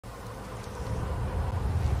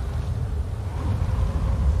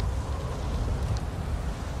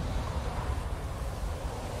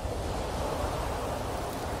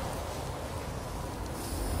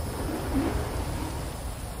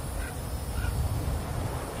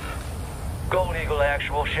Gold Eagle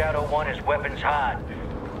actual, Shadow 1 is weapons hot.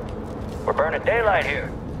 We're burning daylight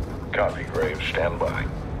here. Copy, Graves. Stand by.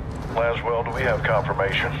 Laswell, do we have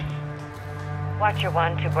confirmation? Watcher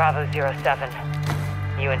 1 to Bravo 07.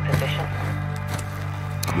 You in position?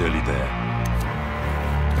 Nearly there.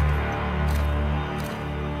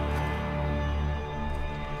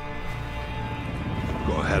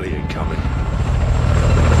 Got a heli incoming.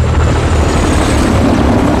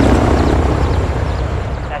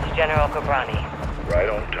 That's General Ghorbrani. Right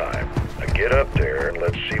on time. Now get up there and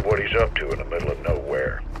let's see what he's up to in the middle of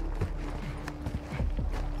nowhere.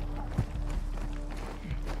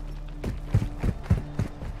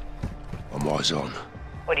 I'm eyes on.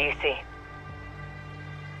 What do you see?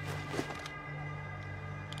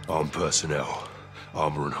 Armed personnel,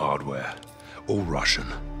 armor and hardware, all Russian.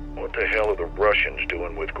 What the hell are the Russians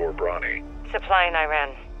doing with Ghorbrani? Supplying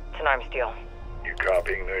Iran. It's an arms deal. You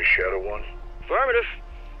copying this, Shadow 1? Affirmative.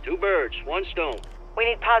 2 birds, 1 stone. We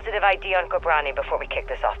need positive ID on Ghorbrani before we kick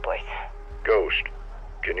this off, boys. Ghost,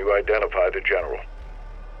 can you identify the general?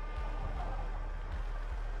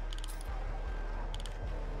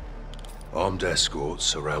 Armed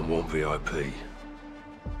escorts around one VIP.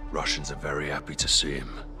 Russians are very happy to see him.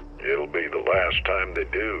 It'll be the last time they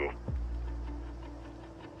do.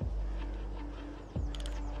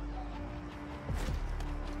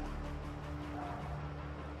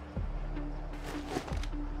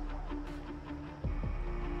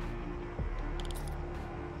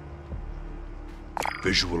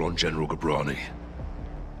 Visual on General Ghorbrani.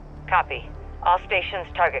 Copy. All stations,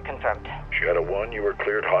 target confirmed. Shadow 1, you are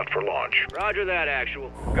cleared hot for launch. Roger that,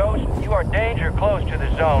 actual. Ghost, you are danger close to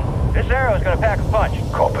the zone. This arrow's gonna pack a punch.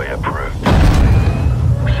 Copy approved.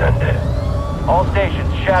 Send it. All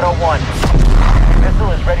stations, Shadow 1.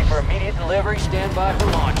 Missile is ready for immediate delivery. Stand by for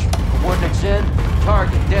launch. Coordinates in.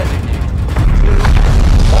 Target designated. 2,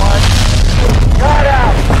 1. Got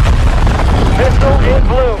out! Missile in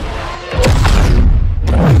blue.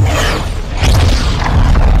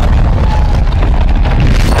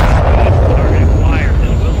 Target acquired.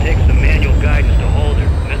 This will take some manual guidance to hold her.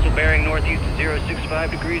 Missile bearing northeast at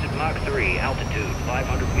 065 degrees at Mach 3. Altitude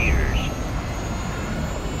 500 meters.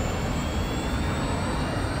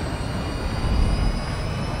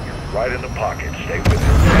 You're right in the pocket. Stay with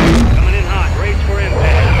her. Coming in hot. Race for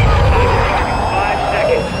impact. Target 5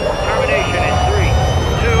 seconds. Termination in 3,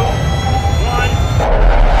 2, 1.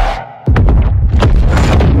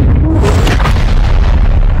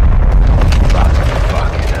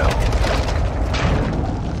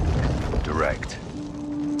 Direct.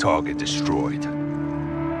 Target destroyed.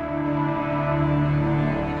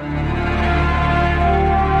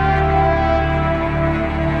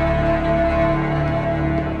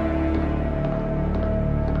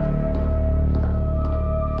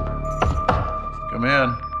 Come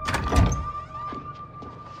in.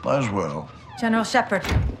 Laswell. General Shepard.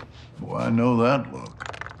 Oh, I know that look.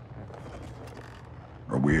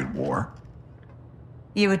 Are we at war?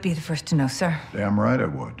 You would be the first to know, sir. Damn right I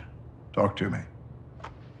would. Talk to me.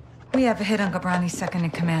 We have a hit on Ghorbrani's second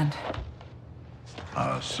in command.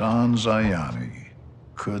 Hassan Zyani,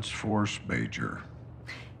 Quds Force Major.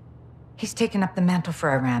 He's taken up the mantle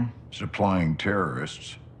for Iran. Supplying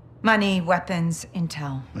terrorists. Money, weapons,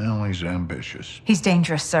 intel. Well, he's ambitious. He's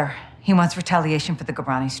dangerous, sir. He wants retaliation for the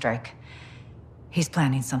Ghorbrani strike. He's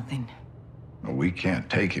planning something. Well, we can't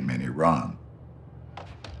take him in Iran.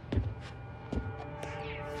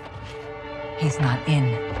 He's not in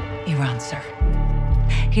Iran, sir.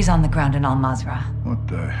 He's on the ground in Al-Mazrah. What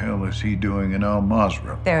the hell is he doing in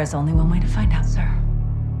Al-Mazrah? There is only one way to find out, sir.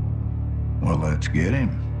 Well, let's get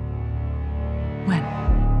him. When?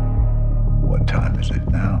 What time is it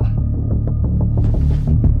now?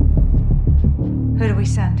 Who do we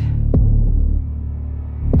send?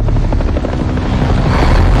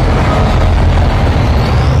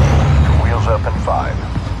 Wheels up in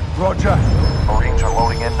 5. Roger. Marines are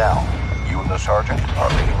loading in now. You and the sergeant are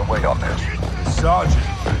leading the way on this. Sergeant.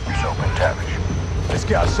 Soap and Tavish. Let's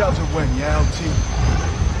get ourselves a win, yeah, LT?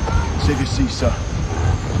 Save your seat, sir.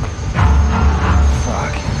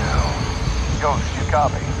 Fucking hell. Ghost, you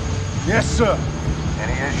copy? Yes, sir.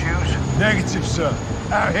 Any issues? Negative, sir.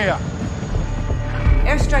 Out here.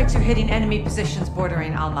 Airstrikes are hitting enemy positions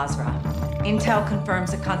bordering Al-Mazrah. Intel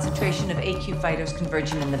confirms a concentration of AQ fighters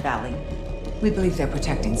converging in the valley. We believe they're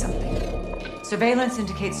protecting something. Surveillance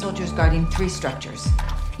indicates soldiers guarding 3 structures.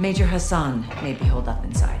 Major Hassan may be holed up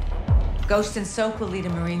inside. Ghost and Soap will lead a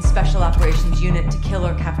Marine Special Operations unit to kill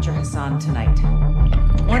or capture Hassan tonight.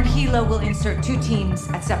 One helo will insert 2 teams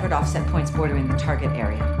at separate offset points bordering the target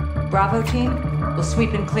area. Bravo team will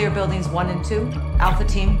sweep and clear buildings 1 and 2. Alpha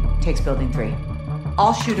team takes building 3.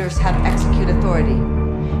 All shooters have execute authority,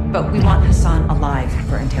 but we want Hassan alive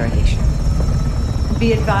for interrogation.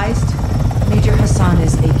 Be advised, Major Hassan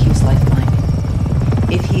is AQ's lifeline.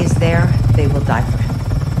 If he is there, they will die for him.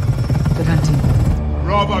 Good hunting.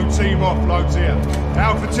 Bravo team offloads here.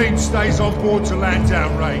 Alpha team stays on board to land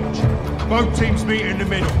down range. Both teams meet in the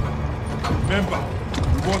middle. Remember,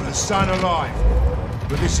 we want Hassan alive,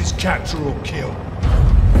 but this is capture or kill.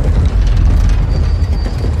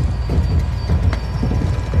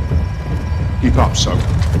 Keep up, Soap.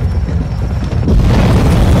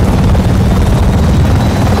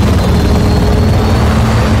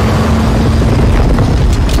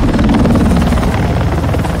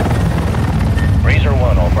 Razor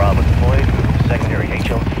 1, all Bravo deployed. Secondary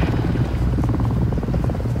HO.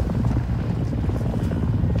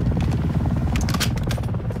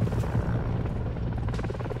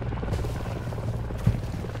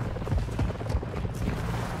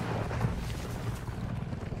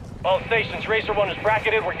 All stations, Racer 1 is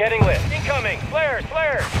bracketed, we're getting lit. Incoming! Flares,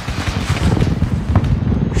 flares!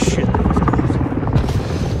 Shit.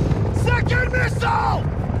 Second missile!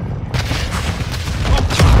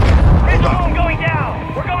 Racer 1 going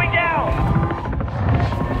down! We're going down!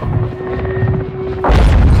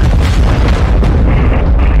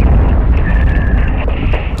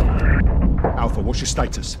 Alpha, what's your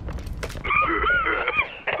status?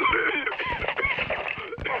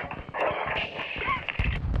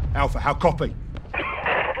 Alpha, how copy?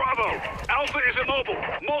 Bravo! Alpha is immobile.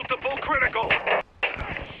 Multiple critical.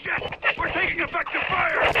 Shit! We're taking effective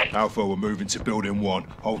fire! Alpha, we're moving to building 1.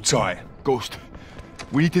 Hold tight. Ghost,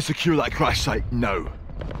 we need to secure that crash site now.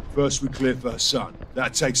 First we clear for Hassan.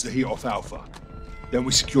 That takes the heat off Alpha. Then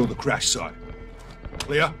we secure the crash site.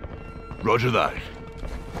 Clear? Roger that.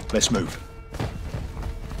 Let's move.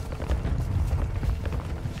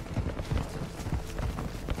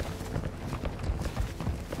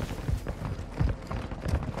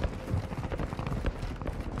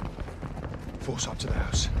 Force up to the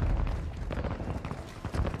house.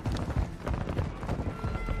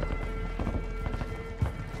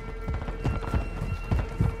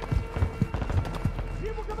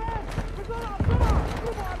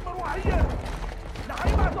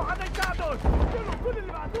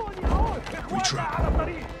 We try.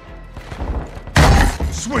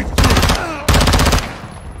 Swing through!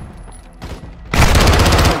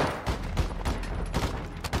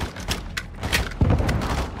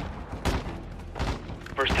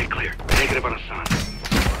 First take clear. Negative on Hassan.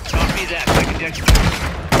 Copy that. Second deck.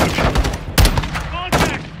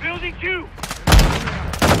 Contact! Building 2!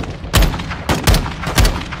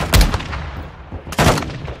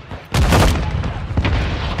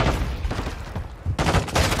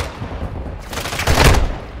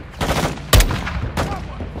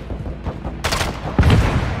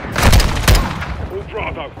 All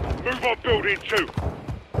Bravo, move on building 2.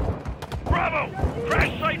 Bravo!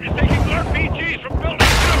 Crash site is taking RPGs from building 2!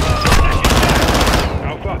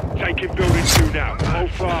 Alpha, taking building 2 now.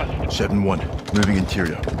 Hold fast. 7-1, moving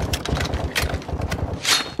interior.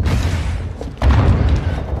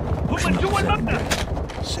 هم جوا المبنى!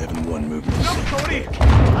 7-1 moving. صواريخ!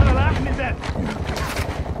 أنا لا أحمي ذات!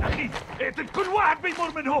 أخي، اقتل كل واحد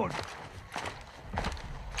بيمر من هون!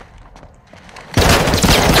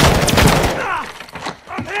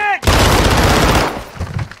 I'm hit!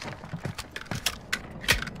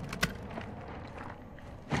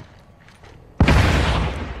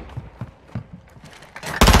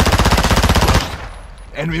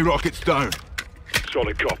 Enemy rockets down.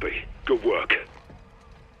 Solid copy. Good work.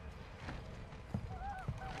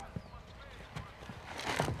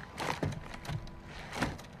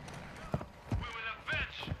 We will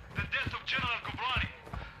avenge the death of General Kubrani.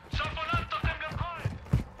 سوف ننتقم للقائد.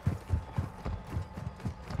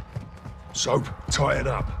 Soap, tighten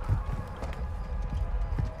up.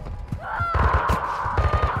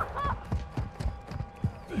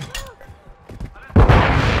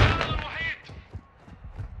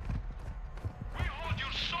 We hold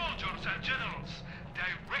your soldiers and generals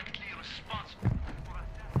directly responsible for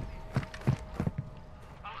attacking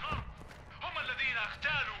الغرب. هم الذين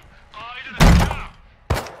اغتالوا قائد الشعب.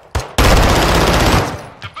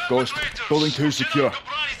 Ghost, building 2 secure.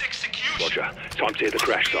 Roger. Time to hit the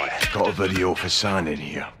crash site. Got a video of Hassan in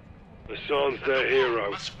here. Hassan's their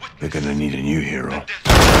hero. They're gonna need a new hero.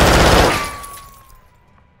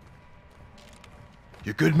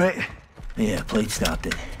 You good, mate? Yeah, plate stopped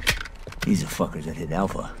it. These are fuckers that hit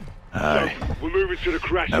Alpha. Aye. We're moving to the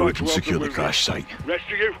crash site. Now we can to secure the movement. crash site. Rest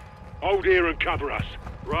of you, hold here and cover us.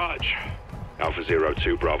 Raj. Alpha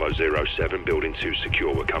 02, Bravo 07, building 2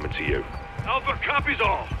 secure. We're coming to you. Alpha copies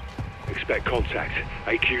all. Expect contact.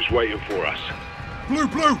 AQ's waiting for us.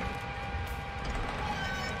 Blue!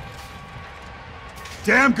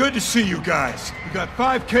 Damn good to see you guys. We got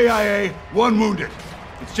 5 KIA, 1 wounded.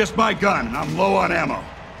 It's just my gun, and I'm low on ammo.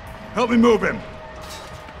 Help me move him.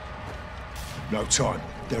 No time.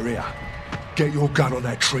 They're here. Get your gun on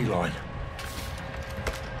that tree line.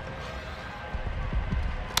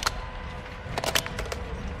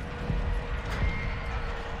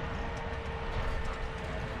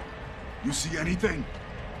 You see anything?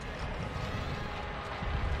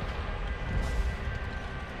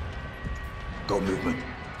 Got movement.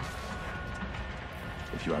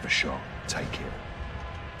 If you have a shot, take it.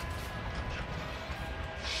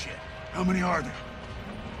 Shit. How many are there?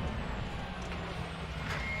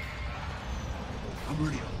 I'm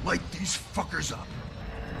ready to light these fuckers up.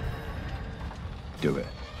 Do it.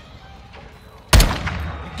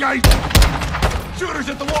 Engage! Shooters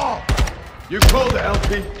at the wall! You called it,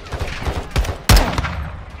 LT.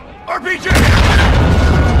 RPG!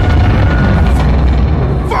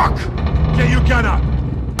 Fuck! Get your gun up!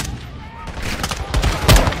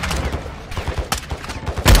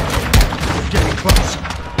 Getting close.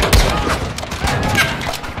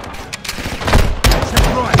 Stay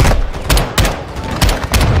right.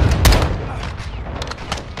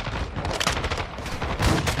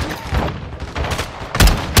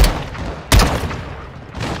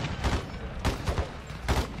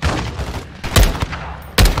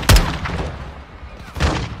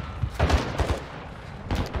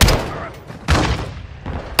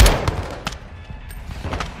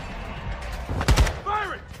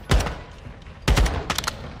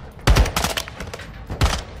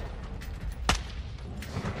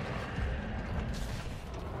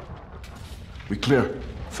 We clear?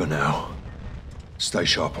 For now. Stay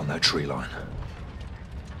sharp on that tree line.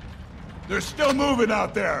 They're still moving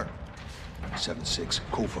out there! 7-6,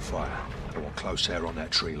 call for fire. I want close air on that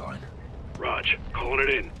tree line. Raj, calling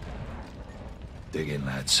it in. Dig in,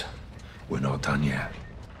 lads. We're not done yet.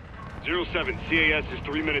 07, CAS is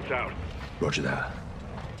 3 minutes out. Roger that.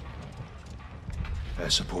 Air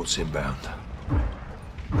support's inbound.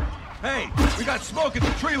 Hey, we got smoke at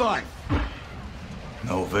the tree line!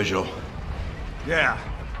 No visual. Yeah,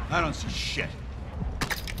 I don't see shit.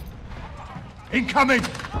 Incoming!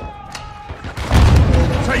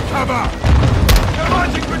 Take cover! They're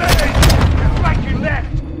launching grenades! Right your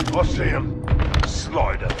left! I see him.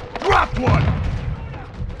 Slider. Dropped one!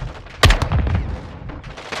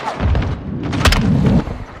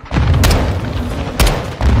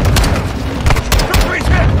 Somebody's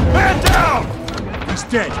hit! Man down! He's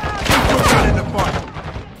dead. Keep your gun in the fight.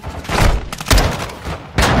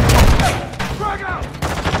 Drag out!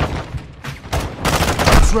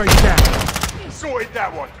 Straight down. Sorted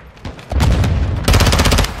that one.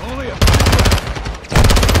 Only a...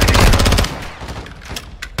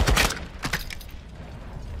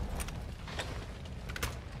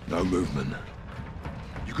 No movement.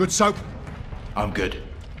 You good, Soap? I'm good.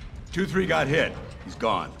 2-3 got hit. He's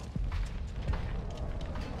gone.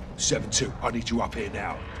 7-2, I need you up here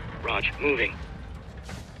now. Raj, moving.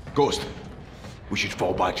 Ghost, we should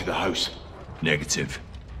fall back to the house. Negative.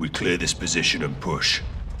 We clear this position and push.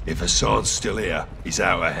 If Hassan's still here, he's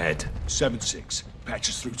out ahead. 7-6, patch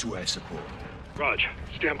us through to air support. Raj,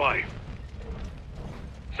 stand by.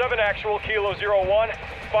 7 actual, Kilo 01.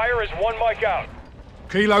 Fire is 1 mic out.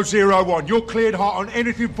 Kilo 01, you're cleared hot on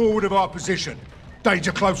anything forward of our position.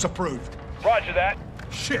 Danger close approved. Roger that.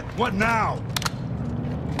 Shit, what now?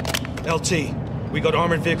 LT, we got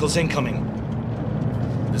armored vehicles incoming.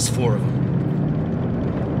 There's 4 of them.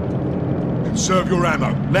 Conserve your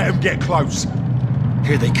ammo. Let them get close.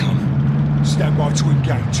 Here they come. Stand by to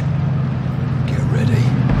engage. Get ready.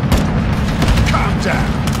 Calm down.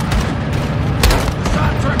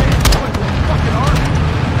 Hassan turned into a fucking army.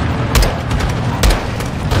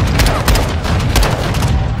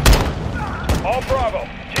 All Bravo.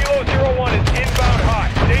 Kilo 01 is inbound hot.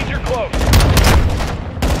 Danger close.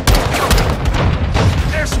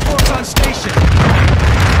 Air support's on station.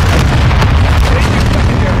 Danger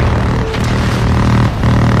secondary.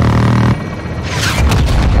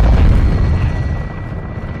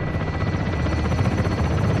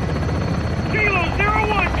 Kilo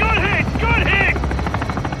 01, good hit! Good hit!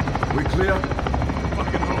 We clear?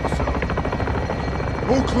 Fucking hope so.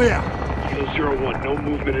 All clear. Kilo 01, no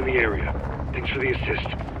movement in the area. Thanks for the assist.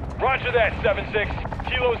 Roger that, 7-6.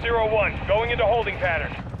 Kilo 01, going into holding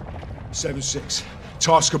pattern. 7-6.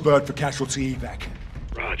 Task a bird for casualty evac.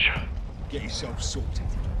 Raj. Get yourself sorted.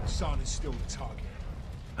 Hassan is still the target.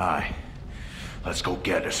 Aye. Let's go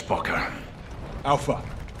get this fucker. Alpha,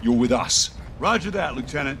 you're with us. Roger that,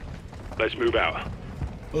 Lieutenant. Let's move out.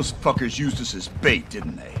 Those fuckers used us as bait,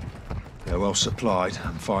 didn't they? They're well supplied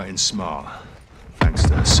and fighting smart. Thanks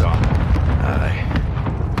to Hassan.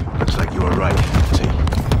 Aye. Looks like you were right, T.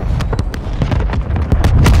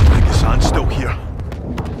 Think Hassan's still here.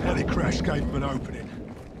 Heli crash gave them an opening.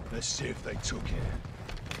 Let's see if they took it.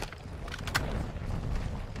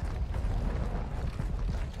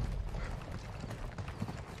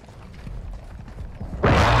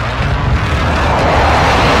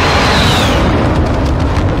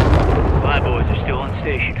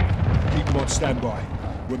 Standby.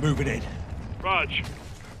 We're moving in. Raj.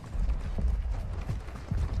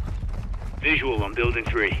 Visual on building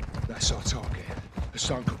 3. That's our target.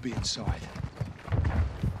 Hassan could be inside.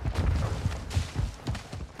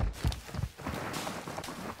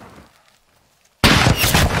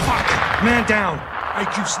 Fuck! Man down!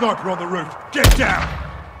 AQ sniper on the roof. Get down!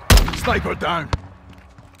 Sniper down.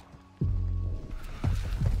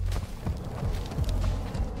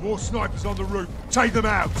 More snipers on the roof. Take them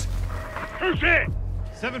out. Who's hit?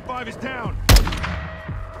 7-5 is down.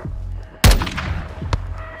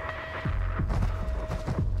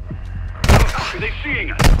 Are they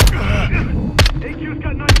seeing us? AQ's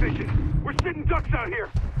got night vision. We're spitting ducks out here.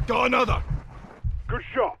 Got another. Good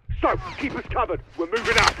shot. So, keep us covered. We're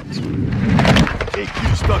moving up.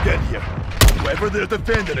 AQ stuck in here. Whoever they're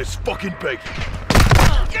defending is fucking big.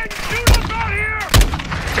 Get shooters out here!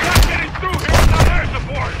 Not getting through here without air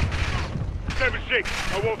support! 7-6,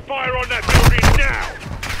 I want fire on that building now!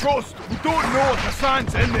 Frost, we don't know if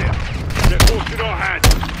Hassan's in there. They're forcing our hand.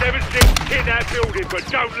 7-6, hit that building, but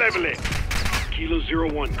don't level it. Kilo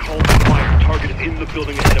 01, call for fire. Target is in the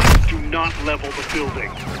building ahead of us. Do not level the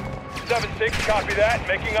building. 7-6, copy that.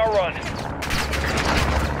 Making our run.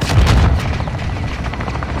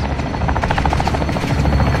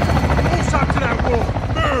 Force up to that wall.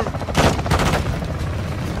 Move!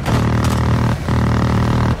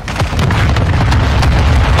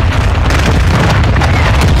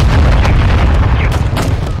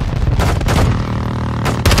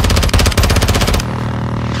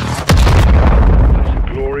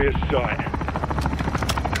 Sight.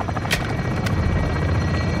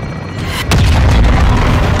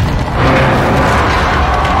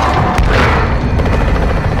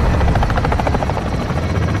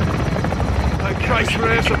 Thanks for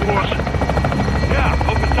air support. Yeah,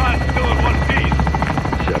 hope Hassan's still in one piece.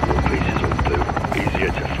 Several pieces will do.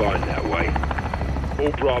 Easier to find that way.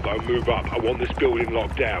 All Bravo, move up. I want this building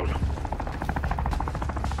locked down.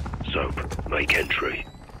 Soap, make entry.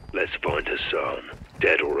 Let's find Hassan.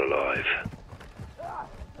 Dead or alive.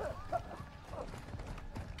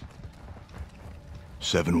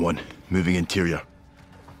 Seven 1, moving interior.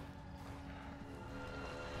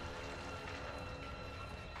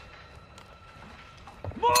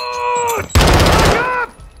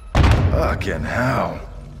 Fucking hell.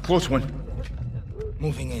 Close one.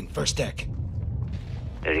 Moving in, first deck.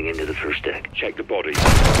 Heading into the first deck. Check the body.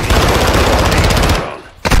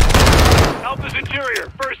 Alpha's interior,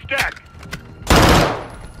 first deck.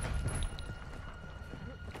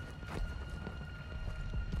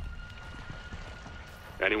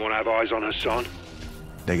 Anyone have eyes on Hassan?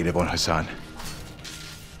 Negative on Hassan.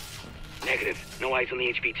 Negative. No eyes on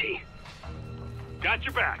the HVT. Got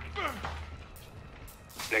your back.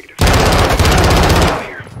 Negative.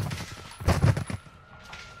 Here.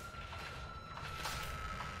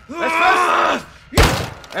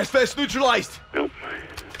 S-Vest neutralized! Nope.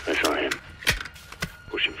 I saw him.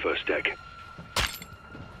 Pushing first deck.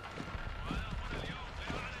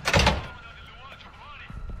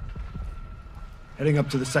 Heading up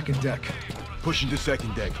to the second deck. Pushing to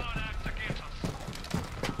second deck.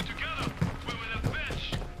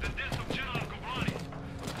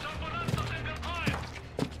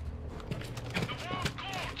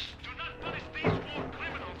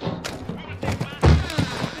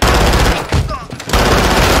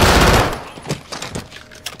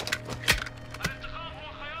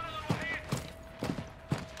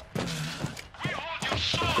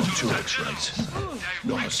 Two X-rays.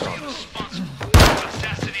 Not Hassan.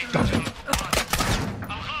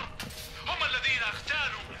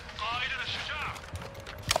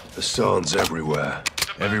 Hassan's everywhere.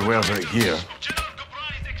 Everywhere's right here.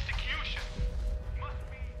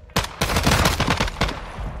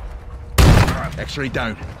 X-ray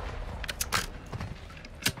down.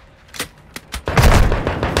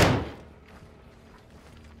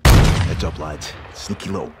 Heads up, lads.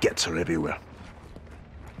 Sneaky little gets are everywhere.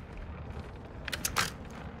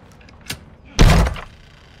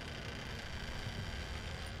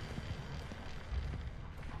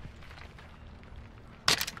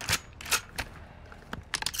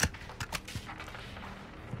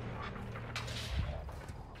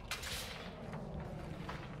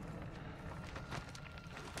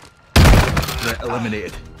 threat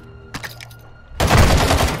eliminated.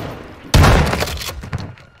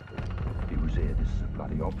 He was here. This is a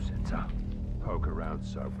bloody op center. Poke around,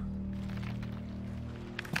 Soap.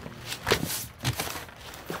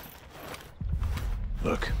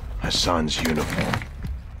 Look, Hassan's uniform.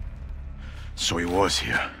 So he was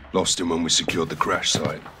here. Lost him when we secured the crash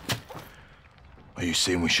site. Are you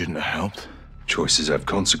saying we shouldn't have helped? Choices have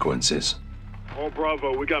consequences. All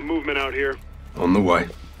Bravo, we got movement out here. On the way.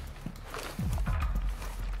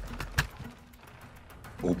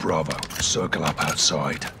 All Bravo, circle up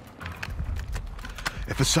outside.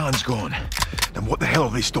 If Hassan's gone, then what the hell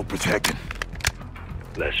are they still protecting?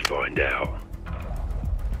 Let's find out.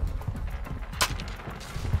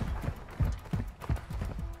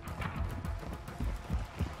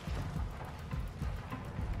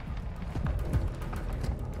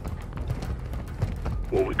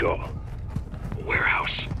 What we got? A warehouse.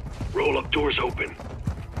 Roll-up doors open.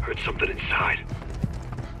 Heard something inside.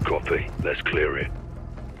 Copy. Let's clear it.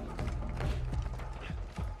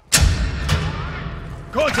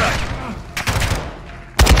 Contact!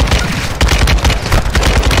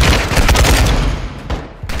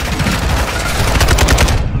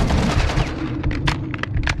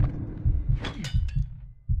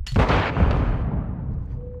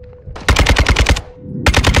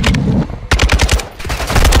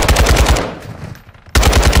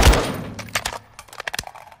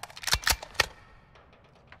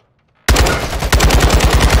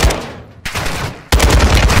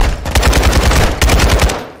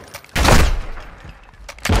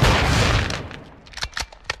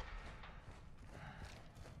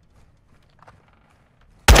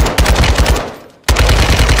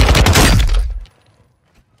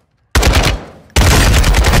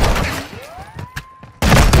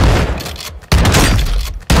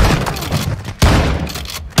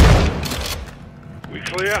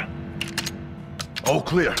 Clear? All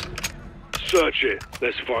clear. Search it.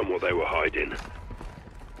 Let's find what they were hiding.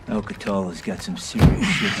 Al-Qatala's got some serious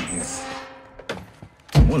shit in here.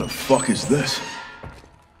 What the fuck is this?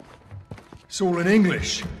 It's all in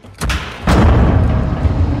English.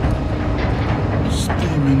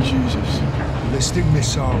 Steaming Jesus. Ballistic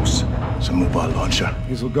missiles. It's a mobile launcher.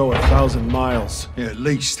 These will go 1,000 miles. Yeah, at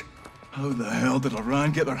least. How the hell did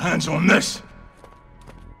Iran get their hands on this?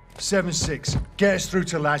 7-6. Get us through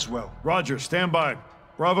to Laswell. Roger, stand by.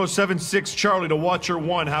 Bravo 7-6 Charlie to Watcher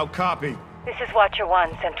 1. How copy? This is Watcher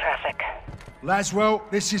 1, send traffic. Laswell,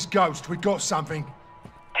 this is Ghost. We got something.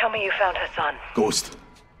 Tell me you found Hassan. Ghost.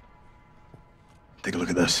 Take a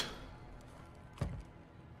look at this.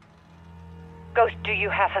 Ghost, do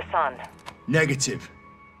you have Hassan? Negative.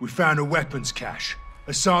 We found a weapons cache.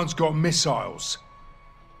 Hassan's got missiles.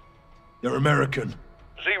 They're American.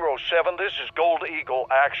 07, this is Gold Eagle.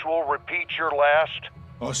 Actual, repeat your last.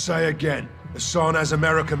 I'll say again. Hassan has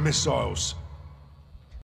American missiles.